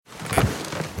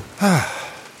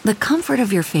The comfort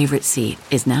of your favorite seat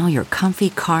is now your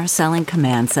comfy car selling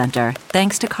command center,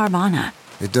 thanks to Carvana.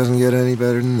 It doesn't get any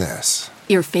better than this.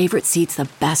 Your favorite seat's the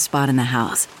best spot in the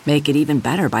house. Make it even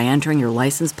better by entering your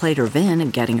license plate or VIN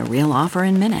and getting a real offer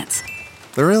in minutes.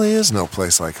 There really is no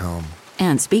place like home.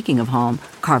 And speaking of home,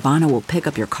 Carvana will pick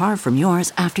up your car from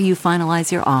yours after you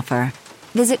finalize your offer.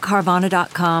 Visit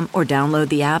Carvana.com or download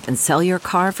the app and sell your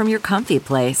car from your comfy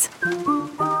place.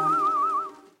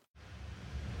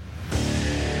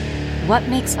 What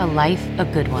makes a life a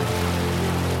good one?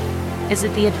 Is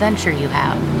it the adventure you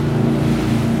have?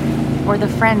 Or the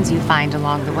friends you find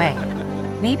along the way?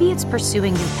 Maybe it's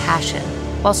pursuing your passion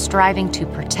while striving to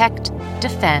protect,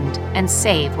 defend, and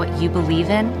save what you believe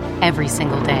in every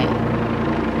single day.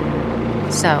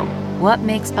 So, what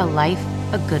makes a life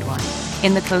a good one?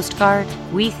 In the Coast Guard,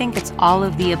 we think it's all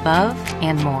of the above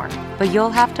and more, but you'll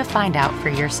have to find out for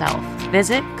yourself.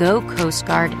 Visit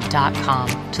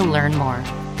gocoastguard.com to learn more.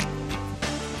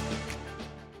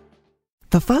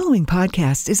 The following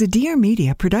podcast is a Dear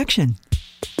Media production.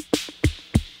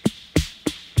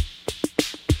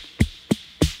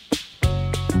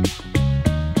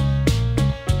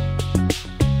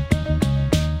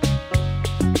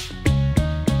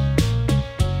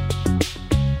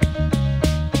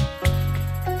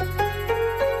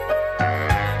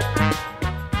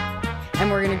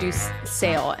 And we're going to do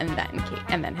Sale and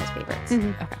then his favorites.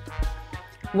 Mm-hmm. Okay.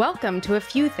 Welcome to A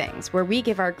Few Things, where we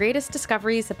give our greatest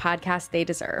discoveries the podcast they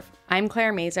deserve. I'm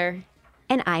Claire Mazer.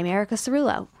 And I'm Erica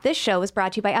Cerullo. This show is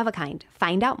brought to you by Of-A-Kind.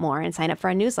 Find out more and sign up for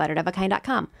our newsletter at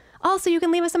ofakind.com. Also, you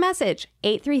can leave us a message,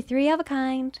 833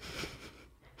 Of-A-Kind.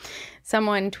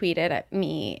 Someone tweeted at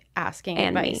me asking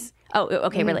advice. Me. Oh,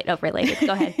 okay, related.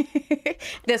 Go ahead.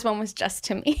 This one was just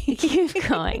to me. Keep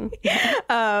going.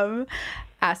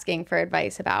 Asking for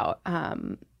advice about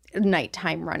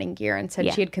nighttime running gear and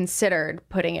said she had considered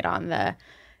putting it on the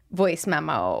voice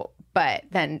memo, but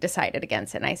then decided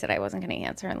against it. And I said I wasn't going to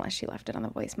answer unless she left it on the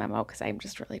voice memo because I'm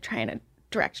just really trying to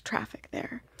direct traffic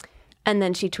there. And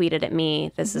then she tweeted at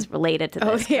me, this is related to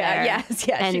this, Claire, yes,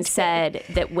 and said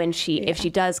that when if she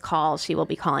does call, she will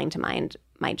be calling to mind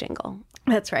my jingle.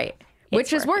 That's right.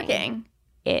 Which is working.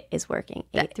 It is working.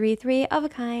 833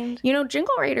 Of-A-Kind. You know,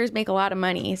 jingle writers make a lot of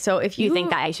money. So if you think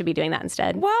that I should be doing that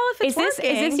instead? Well, if it's working.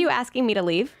 Is this you asking me to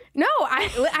leave? No,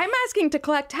 I'm asking to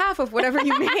collect half of whatever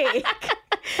you make.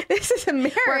 This is a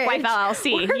marriage. Work-Wife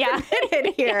LLC. We're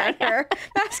committed here. I'm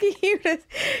asking you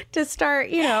to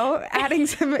start, adding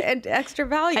some extra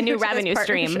value. A new revenue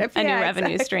stream.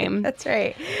 Revenue stream. That's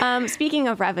right. Speaking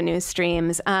of revenue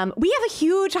streams, we have a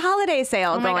huge holiday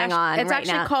sale going on. It's right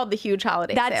actually now. called the Huge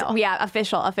Holiday Sale. Yeah,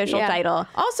 official title.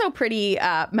 Also pretty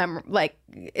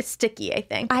it's sticky, I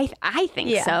think. I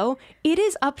think so. It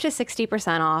is up to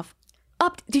 60% off.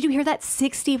 Did you hear that?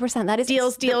 60%. That is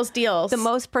deals. The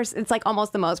most it's like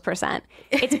almost the most percent.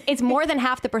 It's more than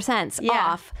half the percent's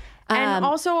off. And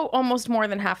also almost more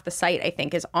than half the site, I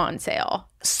think, is on sale.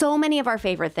 So many of our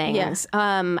favorite things.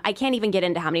 Yeah. I can't even get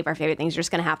into how many of our favorite things. You're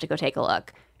just going to have to go take a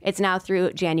look. It's now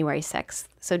through January 6th.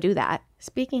 So do that.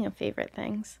 Speaking of favorite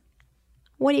things.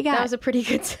 What do you got? That was a pretty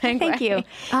good segue. Thank you.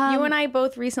 You and I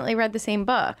both recently read the same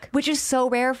book. Which is so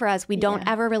rare for us. We don't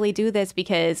ever really do this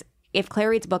because if Claire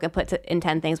reads a book and puts it in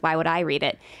 10 things, why would I read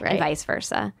it? Right. And vice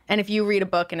versa. And if you read a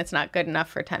book and it's not good enough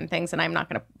for 10 things, then I'm not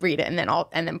going to read it and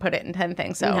then put it in 10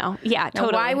 things. So no. Yeah,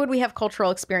 totally. Why would we have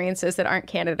cultural experiences that aren't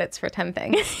candidates for 10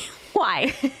 things?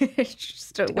 Why?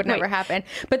 It would never happen.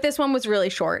 But this one was really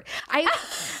short.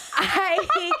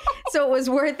 So it was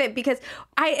worth it because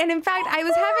in fact, I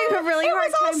was having a really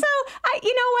hard time. Also,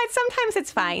 you know what? Sometimes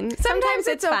it's fine. Sometimes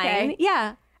it's okay. Fine.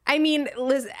 Yeah. I mean,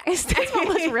 Liz, this one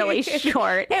was really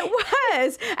short. It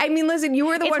was. I mean, listen, you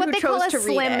were the one who chose to read it. It's what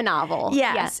they call a slim novel.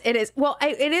 Yes, it is. Well,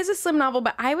 it is a slim novel,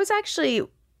 but I was actually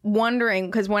wondering,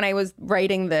 because when I was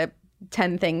writing the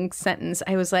 10 things sentence,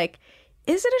 I was like,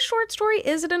 is it a short story?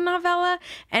 Is it a novella?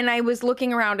 And I was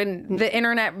looking around and the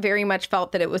internet very much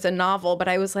felt that it was a novel, but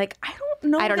I was like, I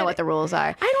don't know what the rules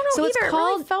are. I don't know either. It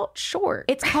really felt short.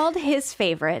 It's called His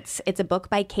Favorites. It's a book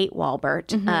by Kate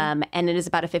Walbert, and it is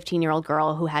about a 15-year-old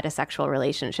girl who had a sexual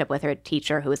relationship with her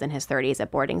teacher who was in his 30s at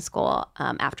boarding school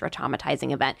after a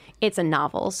traumatizing event. It's a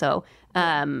novel, so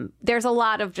there's a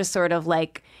lot of just sort of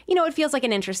like, it feels like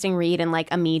an interesting read in like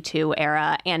a Me Too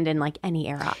era and in like any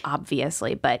era,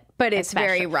 obviously, but it's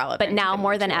very relevant. But now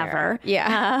more than ever.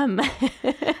 Yeah.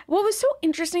 What was so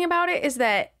interesting about it is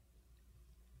that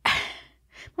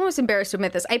I'm almost embarrassed to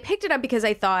admit this. I picked it up because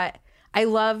I thought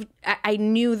I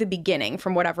knew the beginning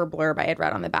from whatever blurb I had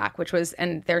read on the back, which was,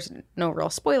 and there's no real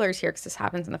spoilers here because this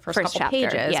happens in the first couple chapter,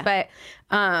 pages, yeah. but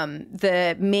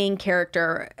the main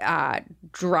character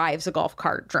drives a golf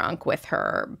cart drunk with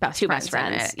her Two best best in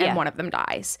friends, it, and yeah. one of them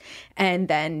dies. And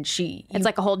then It's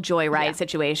like a whole joyride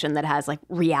situation that has like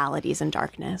realities and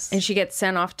darkness. and she gets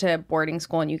sent off to boarding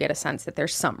school, and you get a sense that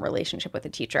there's some relationship with the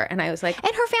teacher. And I was like,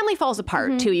 And her family falls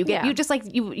apart too. You get Yeah. you just like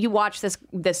you watch this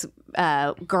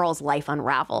girl's life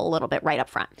unravel a little bit right up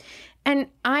front. and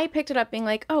I picked it up being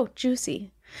like, oh,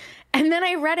 juicy. And then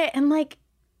I read it and like,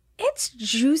 it's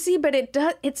juicy, but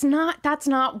it's not, that's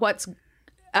not what's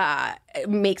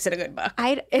makes it a good book.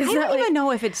 I It's don't not even like-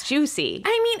 know if it's juicy.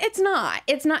 I mean, it's not.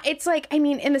 It's like, I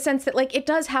mean, in the sense that like it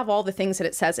does have all the things that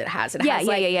it says it has. It Yeah, has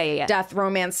yeah, like yeah. death,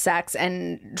 romance, sex,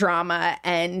 and drama,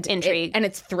 and Intrigue. and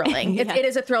it's thrilling. It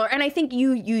is a thriller, and I think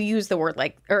you use the word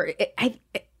like, or I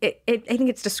think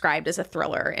it's described as a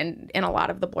thriller in a lot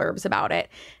of the blurbs about it.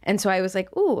 And so I was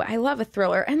like, ooh, I love a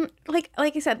thriller, and like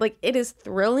I said, like it is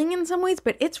thrilling in some ways,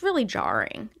 but it's really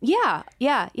jarring. Yeah.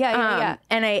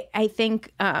 And I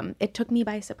think it took me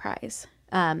by surprise.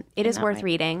 It is worth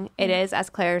reading. It is, as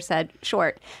Claire said,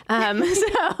 short.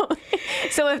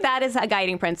 So if that is a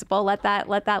guiding principle, let that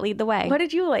lead the way. What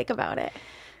did you like about it?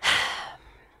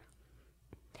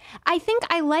 I think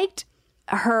I liked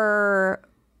her,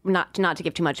 not to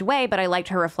give too much away, but I liked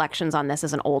her reflections on this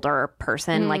as an older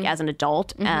person, like as an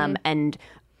adult, and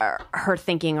her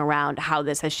thinking around how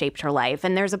this has shaped her life.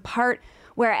 And there's a part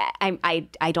where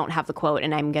I don't have the quote,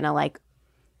 and I'm gonna like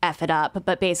F it up,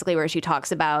 but basically where she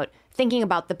talks about thinking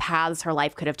about the paths her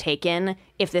life could have taken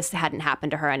if this hadn't happened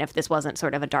to her, and if this wasn't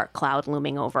sort of a dark cloud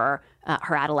looming over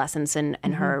her adolescence and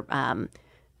her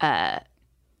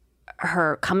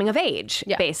coming of age,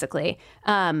 basically.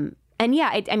 And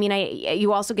yeah,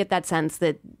 you also get that sense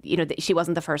that, you know, that she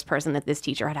wasn't the first person that this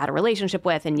teacher had a relationship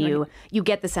with, and you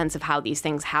get the sense of how these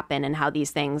things happen and how these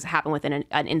things happen within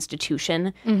an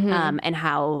institution, and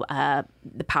how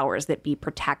the powers that be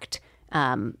protect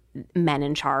men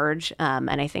in charge.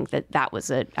 And I think that was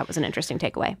an interesting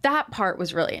takeaway. That part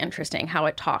was really interesting, how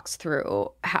it talks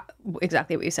through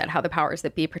exactly what you said, how the powers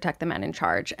that be protect the men in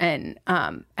charge. And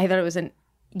I thought it was a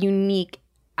unique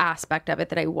aspect of it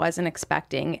that I wasn't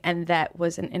expecting, and that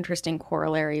was an interesting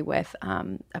corollary with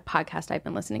a podcast I've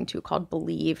been listening to called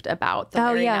Believed about the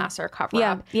Larry Nassar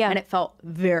cover-up. Yeah. And it felt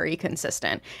very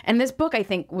consistent. And this book, I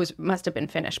think, must have been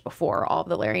finished before all of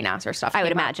the Larry Nassar stuff I would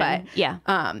came out, imagine,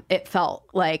 but, it felt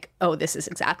like, oh, this is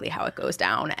exactly how it goes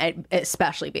down,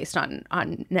 especially based on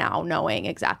now knowing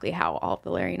exactly how all of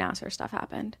the Larry Nassar stuff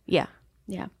happened. Yeah.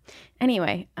 Yeah.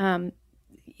 Anyway, kind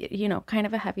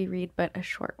of a heavy read, but a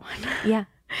short one. Yeah.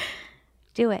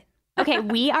 Do it. Okay,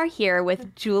 we are here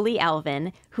with Julie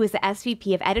Elvin, who is the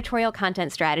SVP of Editorial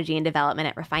Content Strategy and Development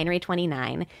at Refinery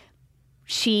 29.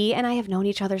 She and I have known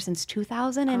each other since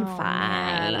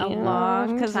 2005. A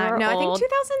long time. No, I think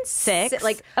 2006.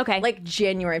 Like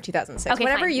January of 2006. Okay,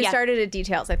 Whenever fine, you yeah. started at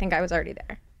Details, I think I was already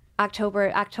there. October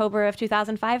of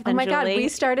 2005. Then Oh my God, Julie. we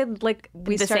started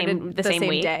the same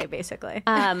week. day, basically.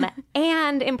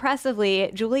 And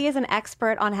impressively, Julie is an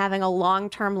expert on having a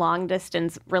long-term,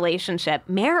 long-distance relationship,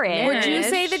 marriage. Would you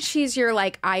say that she's your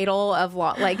like idol of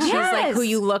she's like who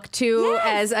you look to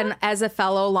as a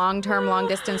fellow long-term,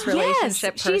 long-distance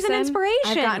relationship person? She's an inspiration.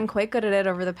 I've gotten quite good at it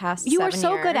over the past You 7 were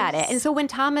so good at it. years. And so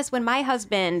when my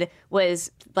husband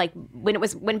was like, when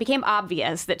it became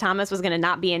obvious that Thomas was going to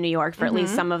not be in New York for at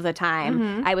least some of the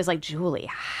time, I was like, Julie,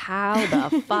 how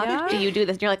the fuck do you do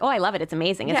this? And you're like, oh, I love it. It's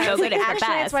amazing. It's so good. It's the Actually,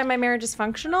 best. it's why my marriage is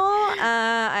functional.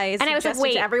 I I was like, suggest it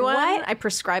wait, to everyone. what? I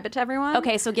prescribe it to everyone.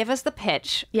 Okay, so give us the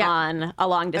pitch on a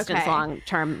long-distance,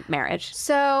 long-term marriage.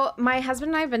 So my husband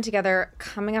and I have been together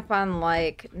coming up on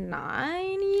like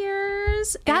 9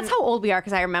 years. That's how old we are,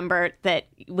 because I remember that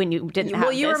when you didn't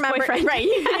have you this remember boyfriend. right?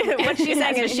 What she's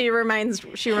saying is she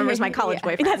remembers my college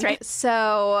boyfriend. That's right.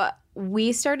 So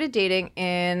we started dating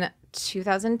in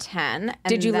 2010. And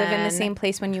Did you live in the then- same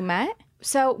place when you met?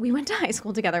 So we went to high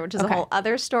school together, which is a whole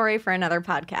other story for another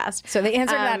podcast. So the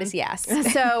answer to that is yes.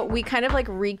 So we kind of like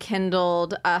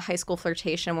rekindled a high school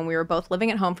flirtation when we were both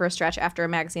living at home for a stretch after a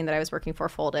magazine that I was working for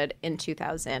folded in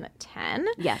 2010.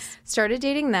 Yes. Started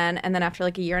dating then, and then after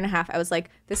like a year and a half, I was like,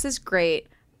 this is great,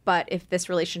 but if this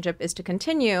relationship is to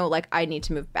continue, like I need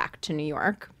to move back to New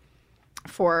York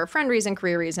for friend reason,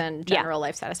 career reason, general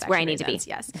life satisfaction where I need to be.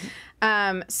 Yes.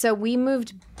 So we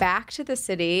moved back to the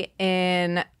city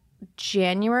in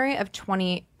January of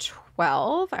 2012.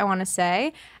 2012, I want to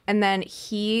say. And then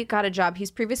he got a job.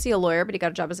 He's previously a lawyer, but he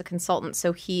got a job as a consultant.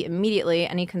 So he immediately,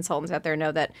 any consultants out there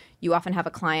know that you often have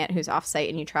a client who's offsite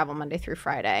and you travel Monday through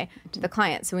Friday to the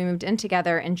client. So we moved in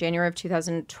together in January of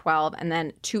 2012. And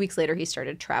then 2 weeks later, he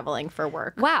started traveling for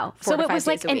work. Wow. 4 So to it 5 was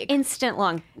like days a an week. instant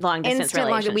long distance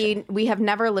relationship. We have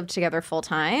never lived together full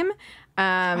time.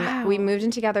 We moved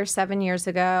in together 7 years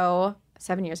ago.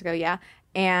 7 years ago, yeah.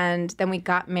 And then we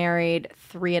got married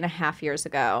 3.5 years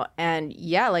ago. And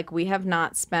yeah, like we have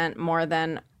not spent more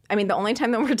than, I mean, the only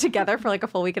time that we're together for like a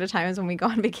full week at a time is when we go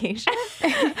on vacation.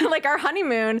 Like our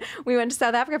honeymoon, we went to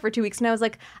South Africa for 2 weeks. And I was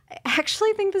like, I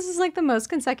actually think this is like the most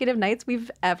consecutive nights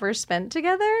we've ever spent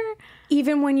together.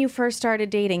 Even when you first started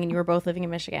dating and you were both living in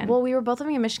Michigan. Well, we were both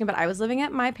living in Michigan, but I was living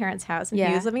at my parents' house and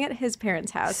he was living at his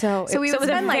parents' house. So we So it would was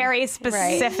a spend, like, very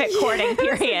specific courting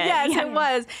period. Yes, it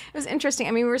was. It was interesting.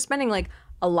 I mean, we were spending like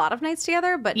a lot of nights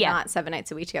together, but Yeah. not 7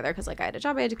 nights a week together because like I had a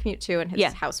job I had to commute to, and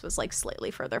his house was like slightly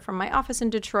further from my office in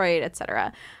Detroit,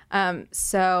 etc.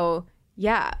 So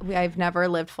yeah, I've never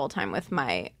lived full time with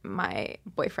my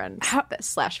boyfriend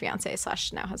slash fiance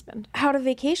slash now husband. How do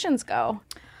vacations go?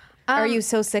 Are you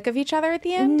so sick of each other at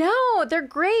the end? No, they're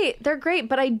great. They're great,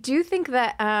 but I do think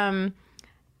that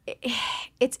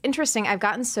it's interesting. I've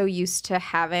gotten so used to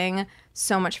having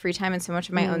so much free time and so much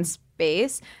of my own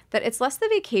space that it's less the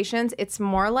vacations. It's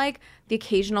more like the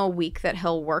occasional week that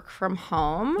he'll work from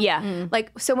home. Yeah.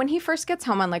 Like, so when he first gets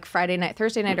home on like Friday night,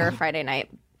 Thursday night or a Friday night,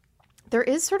 there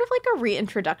is sort of like a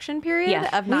reintroduction period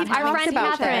of not having Our friend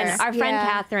about Catherine, this. our friend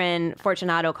Catherine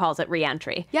Fortunato calls it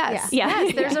reentry. Yes. Yeah.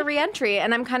 Yes. There's a reentry.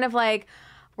 And I'm kind of like,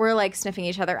 we're like sniffing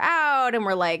each other out and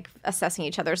we're like assessing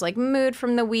each other's like mood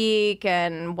from the week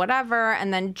and whatever.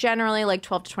 And then generally like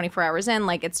 12 to 24 hours in,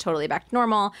 like it's totally back to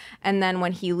normal. And then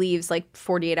when he leaves like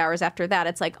 48 hours after that,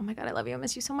 it's like, oh my God, I love you. I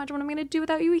miss you so much. What am I going to do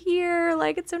without you here?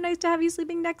 Like, it's so nice to have you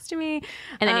sleeping next to me.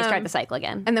 And then you start the cycle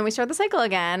again. And then we start the cycle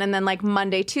again. And then like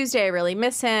Monday, Tuesday, I really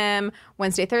miss him.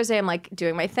 Wednesday, Thursday, I'm like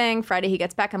doing my thing. Friday, he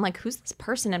gets back. I'm like, who's this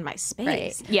person in my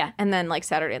space? Right. Yeah. And then like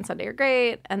Saturday and Sunday are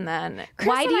great. And then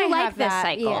Why do and I you like have this that,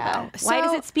 cycle, yeah. though? Why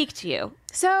does So- it speak to you?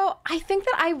 So I think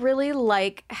that I really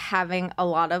like having a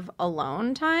lot of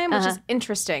alone time, which is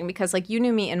interesting because like you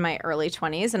knew me in my early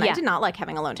 20s and I Yeah. did not like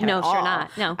having alone time No, at sure all.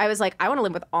 not. No. I was like, I want to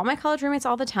live with all my college roommates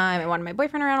all the time. I wanted my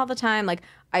boyfriend around all the time. Like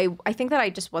I think that I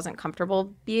just wasn't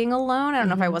comfortable being alone. I don't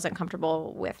know if I wasn't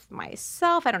comfortable with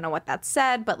myself. I don't know what that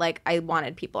said, but like I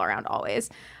wanted people around always.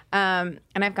 And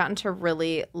I've gotten to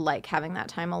really like having that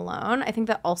time alone. I think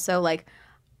that also like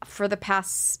for the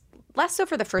past, less so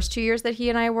for the first 2 years that he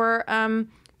and I were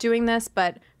doing this,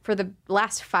 but for the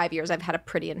last 5 years, I've had a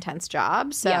pretty intense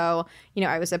job. So, you know,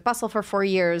 I was at Bustle for 4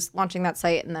 years, launching that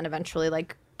site, and then eventually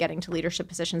like getting to leadership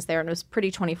positions there, and it was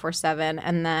pretty 24/7.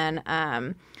 And then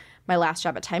my last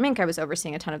job at Time Inc., I was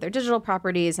overseeing a ton of their digital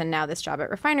properties, and now this job at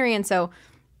Refinery. And so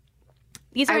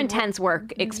These are intense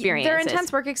work experiences. they're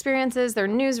intense work experiences, they're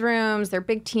newsrooms, they're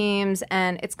big teams,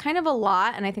 and it's kind of a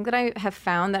lot. And I think that I have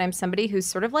found that I'm somebody who's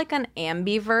sort of like an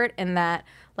ambivert in that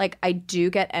like I do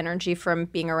get energy from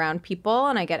being around people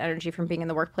and I get energy from being in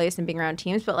the workplace and being around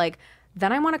teams, but like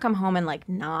then I want to come home and like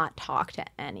not talk to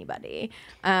anybody.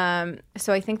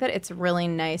 So I think that it's really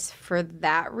nice for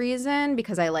that reason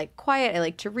because I like quiet, I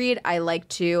like to read, I like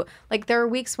to like there are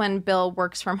weeks when Bill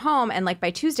works from home and like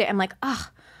by Tuesday I'm like, ugh.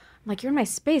 I'm like, you're in my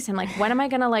space. And like, when am I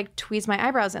going to like tweeze my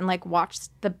eyebrows and like watch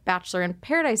the Bachelor in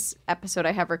Paradise episode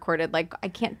I have recorded? Like, I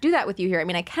can't do that with you here. I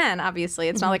mean, I can, obviously.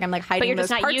 It's not like I'm like hiding you're those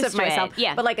just not parts used of to it. myself.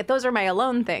 Yeah. But like, those are my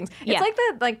alone things. Yeah. It's like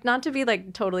the, like, not to be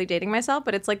like totally dating myself,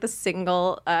 but it's like the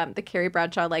single, the Carrie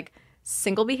Bradshaw, like,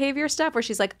 single behavior stuff where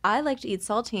she's like, I like to eat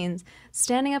saltines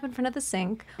standing up in front of the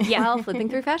sink while flipping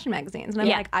through fashion magazines. And I'm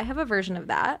like, I have a version of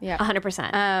that. Yeah.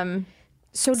 100%.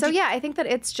 So yeah, I think that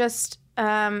it's just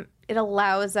it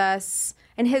allows us,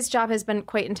 and his job has been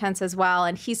quite intense as well,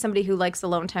 and he's somebody who likes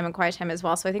alone time and quiet time as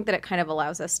well. So I think that it kind of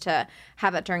allows us to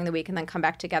have that during the week and then come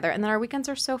back together. And then our weekends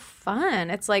are so fun.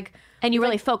 It's like And you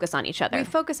really focus on each other. we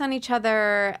focus on each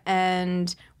other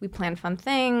and we plan fun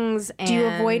things. And Do you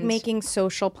avoid making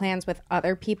social plans with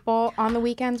other people on the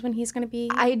weekends when he's going to be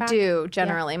I back? do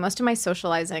generally. Most of my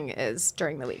socializing is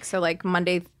during the week. So like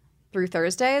Monday through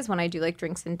Thursday is when I do like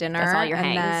drinks and dinner. That's all your and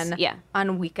hangs. then Yeah.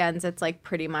 on weekends it's like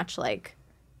pretty much like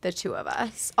the two of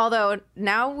us. Although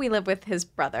now we live with his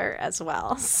brother as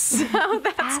well. So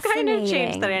that's kind of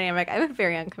changed the dynamic. I'm a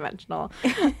very unconventional.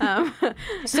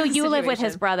 So you live with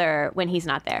his situation. brother when he's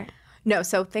not there. No,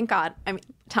 so thank God. I mean,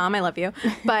 Tom, I love you.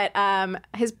 But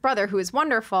his brother, who is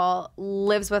wonderful,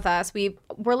 lives with us.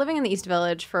 We're living in the East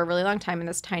Village for a really long time in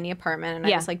this tiny apartment, and I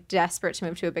Yeah. was like desperate to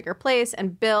move to a bigger place.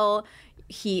 And Bill,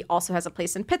 he also has a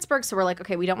place in Pittsburgh. So we're like,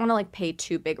 okay, we don't want to like pay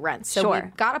too big rents. So we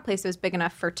got a place that was big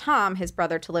enough for Tom, his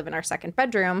brother, to live in our second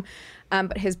bedroom.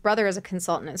 But his brother is a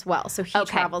consultant as well. So he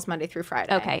travels Monday through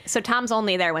Friday. Okay. So Tom's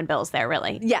only there when Bill's there,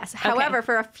 really? Yes. However,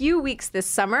 for a few weeks this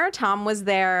summer, Tom was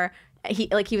there. He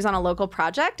was on a local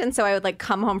project, and so I would like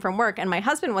come home from work, and my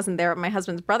husband wasn't there, but my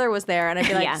husband's brother was there, and I'd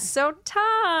be like, "So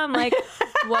Tom, like,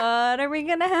 what are we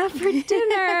gonna have for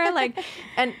dinner?" Like,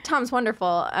 and Tom's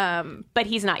wonderful, but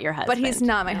he's not your husband. But he's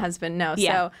not my husband, no.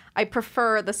 Yeah. So I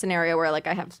prefer the scenario where like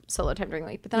I have solo time during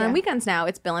the week, but then on weekends now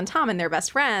it's Bill and Tom, and they're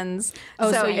best friends.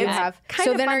 Oh, so you it's have. Kind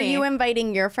so of then, funny. are you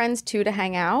inviting your friends too to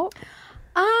hang out?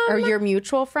 Or your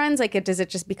mutual friends? Like, does it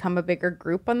just become a bigger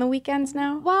group on the weekends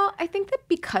now? Well, I think that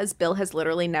because Bill has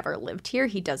literally never lived here,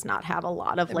 he does not have a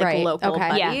lot of like local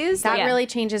buddies. That really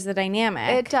changes the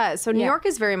dynamic. It does. So New York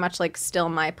is very much like still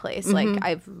my place. Like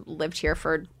I've lived here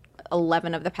for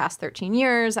 11 of the past 13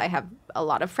 years. I have a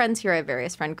lot of friends here. I have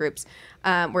various friend groups.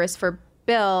 Whereas for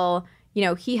Bill, you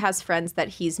know, he has friends that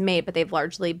he's made, but they've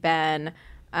largely been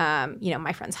you know,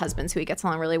 my friends' husbands who he gets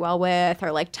along really well with,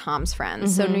 or like Tom's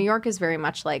friends. So New York is very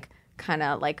much like kind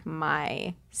of like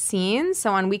my scene.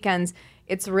 So on weekends,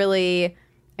 it's really,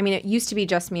 I mean, it used to be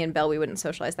just me and Bill. We wouldn't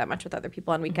socialize that much with other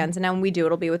people on weekends. And now when we do,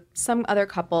 it'll be with some other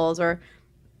couples or,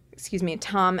 excuse me,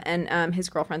 Tom and his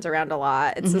girlfriend's around a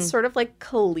lot. It's a sort of like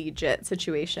collegiate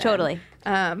situation. Totally.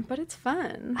 But it's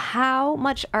fun. How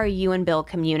much are you and Bill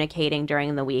communicating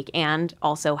during the week, and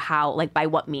also how, like, by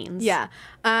what means? Yeah.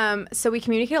 So we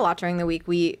communicate a lot during the week.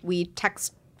 We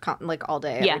text like all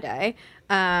day, every day.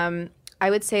 I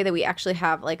would say that we actually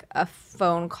have like a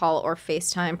phone call or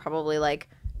FaceTime probably like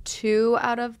 2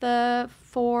 out of the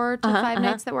 4 to 5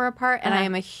 nights that we're apart. And I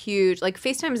am a huge, like,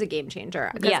 FaceTime is a game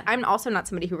changer. Because I'm also not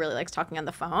somebody who really likes talking on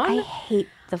the phone. I hate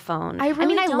the phone. I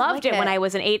mean, I loved it when I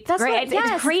was in 8th grade.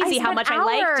 It's crazy how much I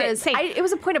liked it. It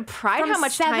was a point of pride how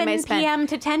much time I spent. From 7 p.m.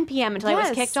 to 10 p.m. until I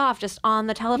was kicked off just on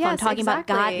the telephone talking about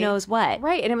God knows what.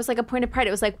 Right. And it was like a point of pride.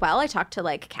 It was like, well, I talked to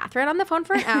like Catherine on the phone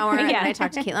for an hour. And then I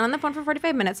talked to Caitlin on the phone for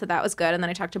 45 minutes. So that was good. And then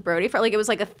I talked to Brody for like, it was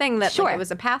like a thing that like, it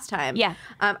was a pastime. Yeah.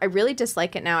 I really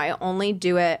dislike it now. I only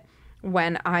do it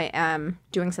when I am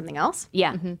doing something else.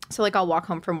 Yeah. So like I'll walk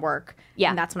home from work. Yeah.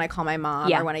 And that's when I call my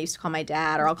mom or when I used to call my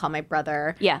dad or I'll call my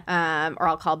brother. Yeah. Or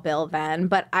I'll call Bill then.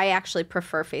 But I actually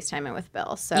prefer FaceTiming with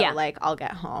Bill. So like I'll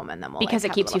get home and then we'll because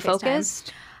like, it keeps you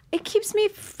focused? It keeps me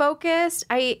focused.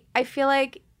 I feel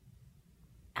like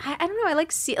I don't know. I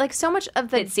like see like so much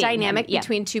of the dynamic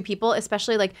between two people,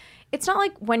 especially like it's not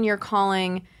like when you're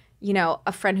calling, you know,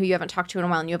 a friend who you haven't talked to in a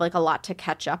while and you have like a lot to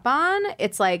catch up on.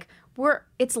 It's like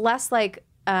it's less like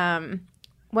when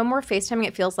we're FaceTiming,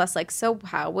 it feels less like, so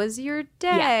how was your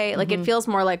day? Like it feels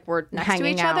more like we're next to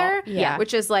each other,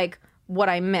 which is like what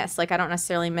I miss. Like I don't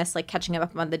necessarily miss like catching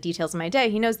up on the details of my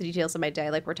day. He knows the details of my day.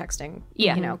 Like we're texting,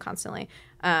 you know, constantly.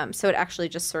 So it actually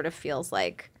just sort of feels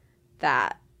like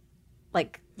that,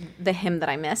 like the him that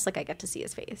I miss, like I get to see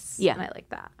his face. Yeah. And I like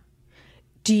that.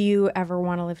 Do you ever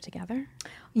want to live together?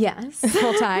 Yes.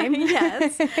 Full time?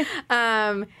 Yes.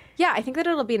 Yeah, I think that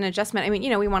it'll be an adjustment. I mean,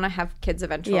 you know, we want to have kids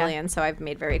eventually. And so I've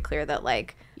made very clear that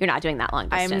like you're not doing that long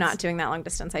distance. I'm not doing that long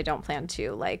distance. I don't plan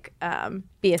to like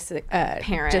be a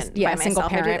parent just, by myself. Single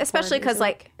parent, especially because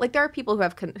like there are people who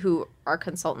have who are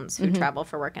consultants who travel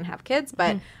for work and have kids,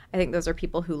 but I think those are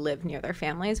people who live near their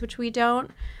families, which we don't.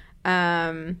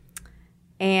 And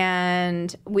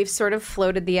we've sort of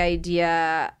floated the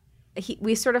idea.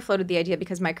 We sort of floated the idea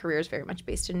because my career is very much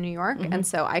based in New York. And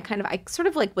so I sort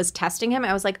of like was testing him.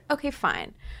 I was like, okay,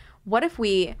 fine. What if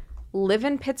we live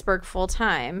in Pittsburgh full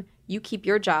time? You keep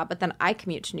your job, but then I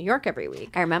commute to New York every week.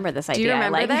 I remember this idea. Do you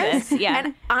remember I like this? Yeah.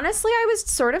 And honestly, I was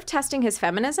sort of testing his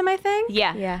feminism, I think.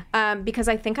 Yeah. Because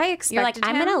I think I expected You're like,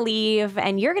 I'm going to leave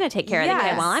and you're going to take care of the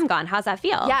kid while I'm gone. How's that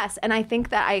feel? Yes. And I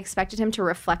think that I expected him to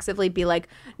reflexively be like,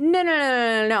 no.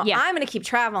 Yeah. I'm going to keep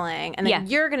traveling. And then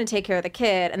you're going to take care of the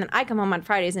kid. And then I come home on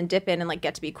Fridays and dip in and like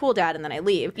get to be cool dad. And then I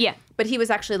leave. Yeah. But he was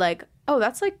actually like, oh,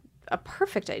 that's like a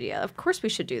perfect idea. Of course we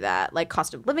should do that. Like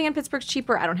cost of living in Pittsburgh's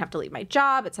cheaper. I don't have to leave my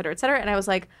job, et cetera, et cetera. And I was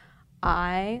like,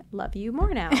 I love you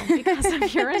more now because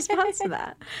of your response to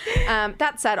that.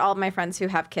 That said, all of my friends who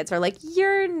have kids are like,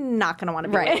 you're not going to want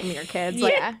to be away from your kids.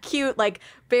 Like cute, like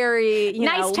very, you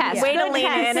nice know, test. way to lean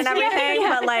in and everything.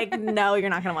 But like, no, you're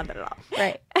not going to want that at all.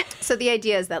 Right. So the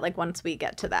idea is that like once we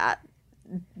get to that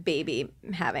baby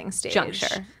having stage,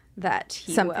 juncture, that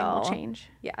he will change.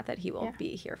 Yeah, that he will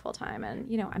be here full time.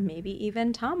 And, you know, maybe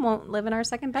even Tom won't live in our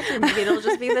second bedroom. Maybe it'll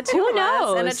just be the two of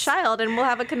us and a child, and we'll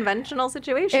have a conventional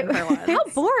situation for once. How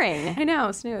boring. I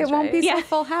know, snooze, It won't be so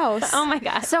full house. Oh, my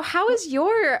God. So how is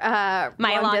your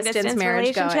my long distance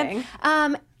marriage relationship?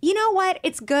 going? You know what?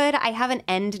 It's good. I have an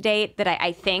end date that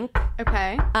I think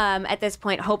Okay. at this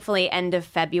point, hopefully end of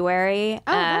February.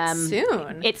 Oh, that's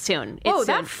soon. It's soon. It's Whoa, soon.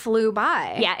 that flew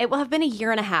by. Yeah, it will have been a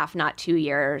year and a half, not 2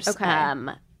 years. Okay.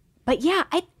 But yeah,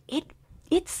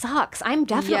 it sucks. I'm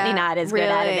definitely not as good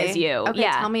at it as you. Okay,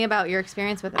 yeah. tell me about your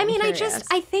experience with it. I mean, I'm I curious.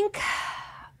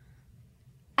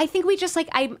 think we just like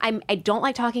I don't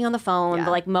like talking on the phone. Yeah.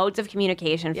 The like modes of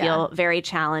communication feel very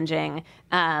challenging.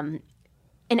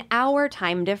 An hour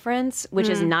time difference, which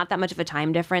is not that much of a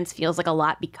time difference, feels like a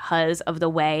lot because of the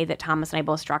way that Thomas and I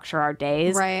both structure our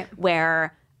days. Right.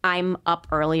 Where I'm up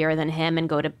earlier than him and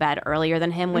go to bed earlier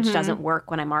than him, which doesn't work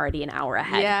when I'm already an hour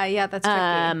ahead. Yeah, that's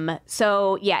tricky.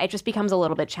 So yeah, it just becomes a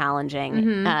little bit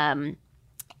challenging.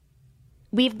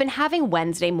 We've been having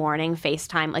Wednesday morning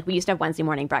FaceTime. Like we used to have Wednesday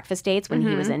morning breakfast dates when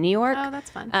he was in New York. Oh, that's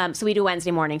fun. So we do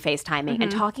Wednesday morning FaceTiming. And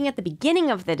talking at the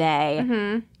beginning of the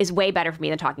day is way better for me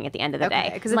than talking at the end of the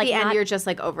day. Because at the end, you're just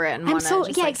like over it and I'm want so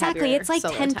to yeah, exactly. It's like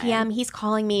 10 p.m. He's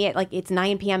calling me at like it's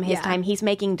 9 p.m. his time. He's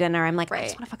making dinner. I'm like, I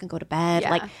just want to fucking go to bed.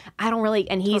 Yeah. Like I don't really.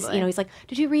 And he's he's like,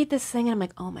 did you read this thing? And I'm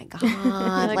like, oh my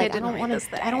god, like I don't want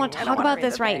to. I don't want to talk about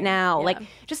this right now. Yeah. Like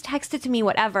just text it to me,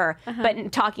 whatever.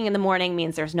 But talking in the morning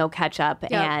means there's no catch up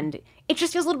and. It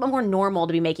just feels a little bit more normal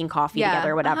to be making coffee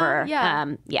together or whatever.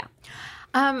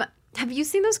 Have you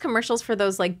seen those commercials for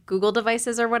those like Google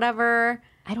devices or whatever?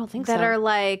 I don't think that so. are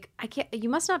like you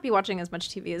must not be watching as much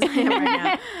TV as I am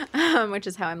right now, which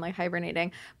is how I'm like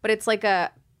hibernating. But it's like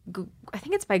I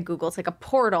think it's by Google. It's like a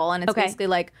portal, and it's basically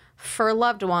like for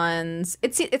loved ones.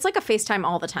 It's like a FaceTime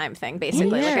all the time thing,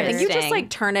 basically. Like, I think you just like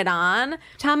turn it on.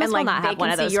 Thomas and, will like, not they have can one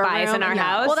of see those your spies room in our and-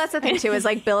 house. Well, that's the thing too. Is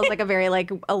like Bill is like a very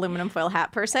like aluminum foil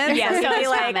hat person. Yeah, so so he'd be is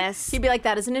like, Thomas. he'd be like,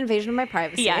 that is an invasion of my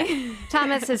privacy. Yeah,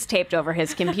 Thomas has taped over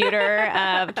his computer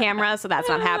camera, so that's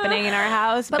not happening in our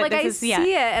house. But like I this is,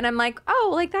 see it, and I'm like,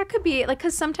 oh, like that could be like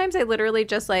because sometimes I literally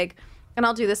just like, and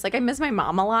I'll do this like I miss my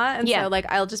mom a lot, and so like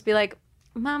I'll just be like.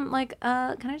 Mom, like,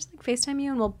 can I just like FaceTime you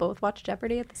and we'll both watch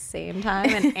Jeopardy at the same time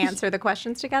and answer the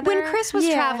questions together? When Chris was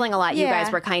traveling a lot, you guys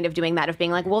were kind of doing that of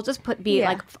being like, we'll just be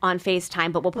like on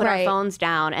FaceTime, but we'll put our phones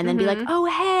down and then be like, oh,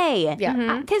 hey,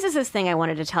 this is this thing I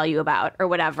wanted to tell you about or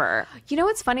whatever. You know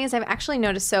what's funny is I've actually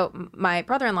noticed, so my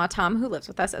brother-in-law, Tom, who lives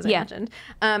with us, as I mentioned,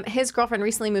 his girlfriend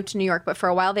recently moved to New York, but for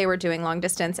a while they were doing long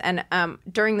distance. And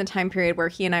during the time period where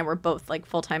he and I were both like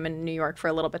full-time in New York for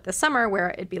a little bit this summer, where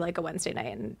it'd be like a Wednesday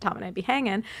night and Tom and I'd be hanging,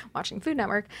 watching Food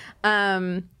Network,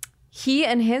 he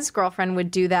and his girlfriend would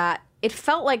do that. It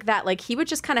felt like that, like he would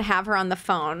just kind of have her on the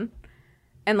phone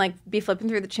and like be flipping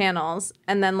through the channels,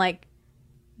 and then like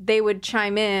they would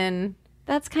chime in.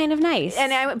 That's kind of nice.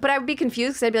 But I would be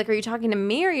confused because I'd be like, are you talking to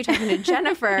me or are you talking to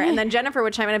Jennifer? And then Jennifer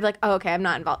would chime in and I'd be like, oh, okay, I'm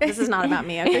not involved. This is not about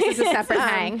me. Okay, this is a separate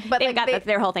thing. But they've got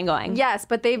their whole thing going. Yes,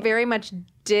 but they very much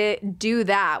do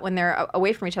that when they're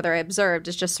away from each other. I observed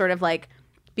is just sort of like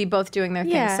be both doing their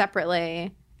thing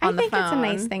separately. I think it's a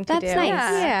nice thing to do. That's nice.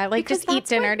 Yeah, like Because just eat that's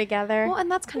dinner together. Well, and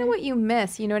that's kind of what you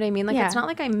miss. You know what I mean? Like, it's not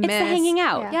like I miss. It's the hanging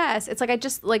out. Yeah. Yes. It's like I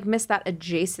just, like, miss that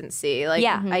adjacency. Like,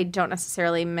 I don't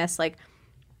necessarily miss, like,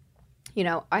 you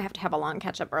know, I have to have a long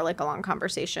catch-up or, like, a long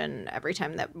conversation every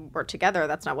time that we're together.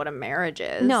 That's not what a marriage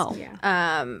is. No.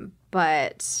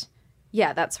 But...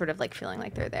 yeah, that's sort of like feeling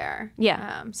like they're there.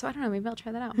 Yeah. So I don't know. Maybe I'll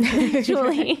try that out.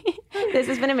 Julie, this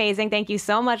has been amazing. Thank you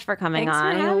so much for coming Thanks for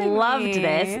on. having Loved me.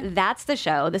 this. That's the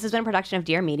show. This has been a production of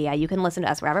Dear Media. You can listen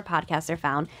to us wherever podcasts are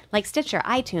found, like Stitcher,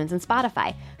 iTunes, and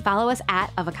Spotify. Follow us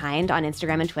at Of a Kind on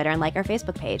Instagram and Twitter, and like our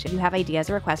Facebook page. If you have ideas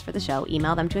or requests for the show,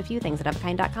 email them to a few things at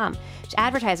ofakind.com. To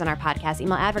advertise on our podcast,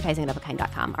 email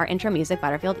advertising@ofakind.com. Our intro music,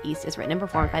 Butterfield East, is written and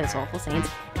performed by the Soulful Saints,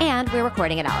 and we're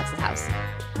recording at Alex's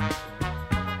house.